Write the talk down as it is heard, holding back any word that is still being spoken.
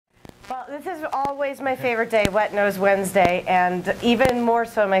Well, this is always my favorite day, Wet Nose Wednesday, and even more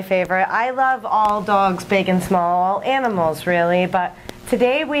so my favorite. I love all dogs, big and small, all animals really, but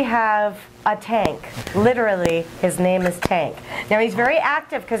today we have a Tank. Literally, his name is Tank. Now he's very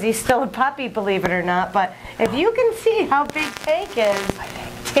active because he's still a puppy, believe it or not, but if you can see how big Tank is,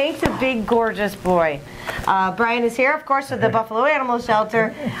 Tank's a big, gorgeous boy. Brian is here, of course, with the Buffalo Animal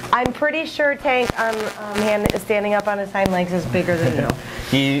Shelter. I'm pretty sure Tank, standing up on his hind legs, is bigger than you.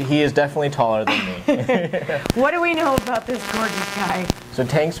 He is definitely taller than me. What do we know about this gorgeous guy? So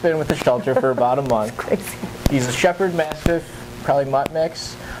Tank's been with the shelter for about a month. Crazy. He's a Shepherd Mastiff, probably mutt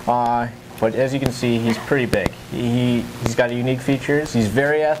mix. But as you can see, he's pretty big. He's got unique features. He's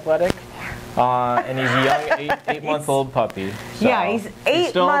very athletic. And he's a young eight-month-old puppy. So yeah, he's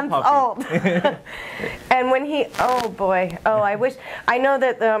 8 months old. And when oh boy, I know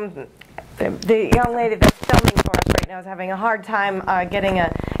that the young lady that's filming for us right now is having a hard time getting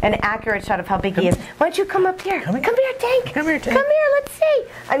an accurate shot of how big he is. Why don't you come up here? Come here, Tank. Come here, Tank. Come here, let's see.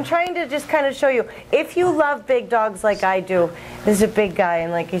 I'm trying to just kind of show you. If you love big dogs like I do, this is a big guy,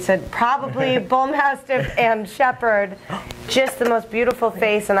 and like he said, probably Bull Mastiff and Shepherd. Just the most beautiful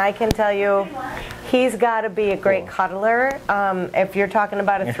face, and I can tell you, he's got to be a great cuddler. If you're talking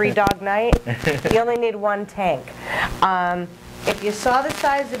about a 3-dog night, you only need one Tank. If you saw the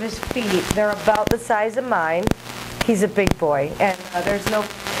size of his feet, they're about the size of mine. He's a big boy, and there's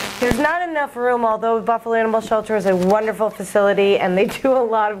not enough room, although Buffalo Animal Shelter is a wonderful facility, and they do a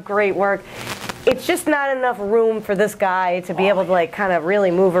lot of great work. It's just not enough room for this guy to be able to like kind of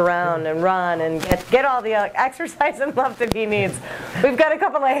really move around and run and get all the exercise and love that he needs. We've got a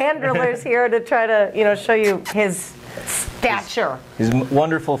couple of handlers here to try to show you his stature. His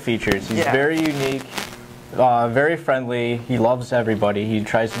wonderful features. He's very unique, very friendly. He loves everybody. He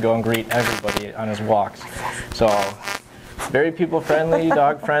tries to go and greet everybody on his walks. So very people friendly,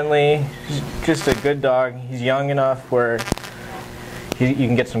 dog friendly. He's just a good dog. He's young enough where you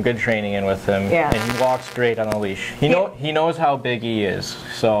can get some good training in with him, and he walks great on a leash. He knows how big he is,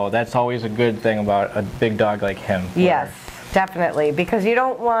 so that's always a good thing about a big dog like him. Yes, definitely, because you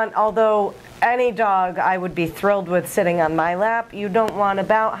don't want, although any dog I would be thrilled with sitting on my lap, you don't want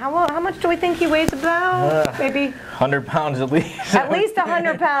about, how much do we think he weighs about? Maybe 100 pounds at least. At least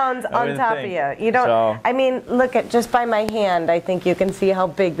 100 pounds on top of you. You don't, I mean, look at, just by my hand, I think you can see how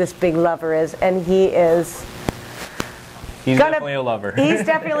big this big lover is, and he is... He's definitely a lover. He's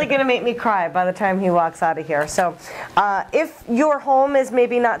definitely going to make me cry by the time he walks out of here. So if your home is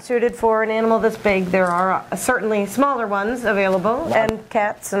maybe not suited for an animal this big, there are certainly smaller ones available, and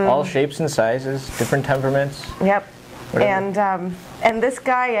cats. And all shapes and sizes, different temperaments. Yep. And this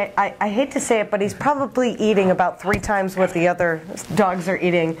guy, I hate to say it, but he's probably eating about 3 times what the other dogs are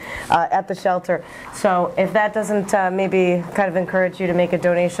eating at the shelter. So if that doesn't maybe kind of encourage you to make a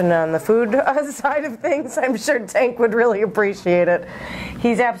donation on the food side of things, I'm sure Tank would really appreciate it.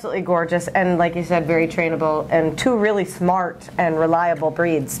 He's absolutely gorgeous, and like you said, very trainable, and 2 really smart and reliable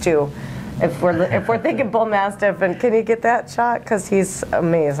breeds too. If we're thinking Bull Mastiff, and can you get that shot? Because he's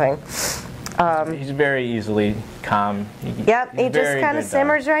amazing. He's very easily calm. Yep, he just kind of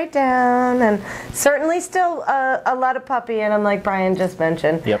simmers right down, and certainly still a lot of puppy in him, like Brian just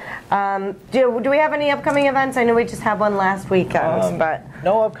mentioned. Yep. Do we have any upcoming events? I know we just had one last weekend, but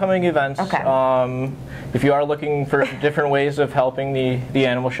no upcoming events. Okay. If you are looking for different ways of helping the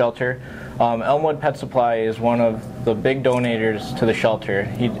animal shelter, Elmwood Pet Supply is one of the big donators to the shelter.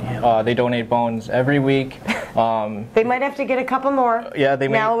 They donate bones every week. They might have to get a couple more. Yeah, they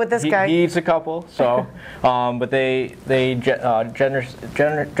now with this guy. He eats a couple, so but they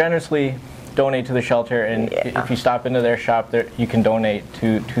generously donate to the shelter, and if you stop into their shop, you can donate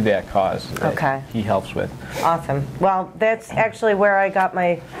to that cause that he helps with. Awesome. Well, that's actually where I got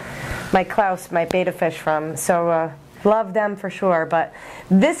my Klaus, my betta fish from. So. Love them for sure, but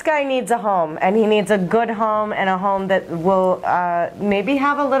this guy needs a home, and he needs a good home, and a home that will maybe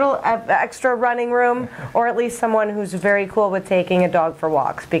have a little extra running room, or at least someone who's very cool with taking a dog for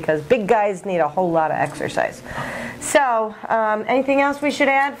walks, because big guys need a whole lot of exercise. So, anything else we should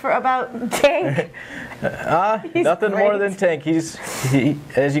add about Tank? Nothing more than Tank.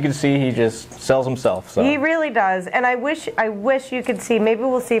 As you can see, he just sells himself. So. He really does, and I wish you could see. Maybe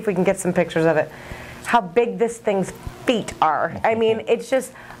we'll see if we can get some pictures of it. How big this thing's feet are. I mean, it's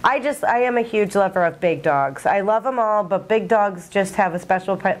just, I am a huge lover of big dogs. I love them all, but big dogs just have a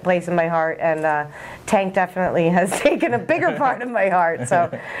special place in my heart, and Tank definitely has taken a bigger part of my heart.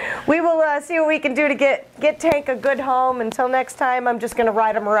 So we will see what we can do to get Tank a good home. Until next time, I'm just going to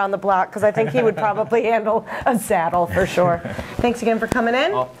ride him around the block, because I think he would probably handle a saddle for sure. Thanks again for coming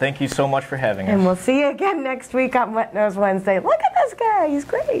in. Well, thank you so much for having us. And we'll see you again next week on Wet Nose Wednesday. Look at this guy. He's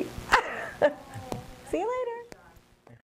great.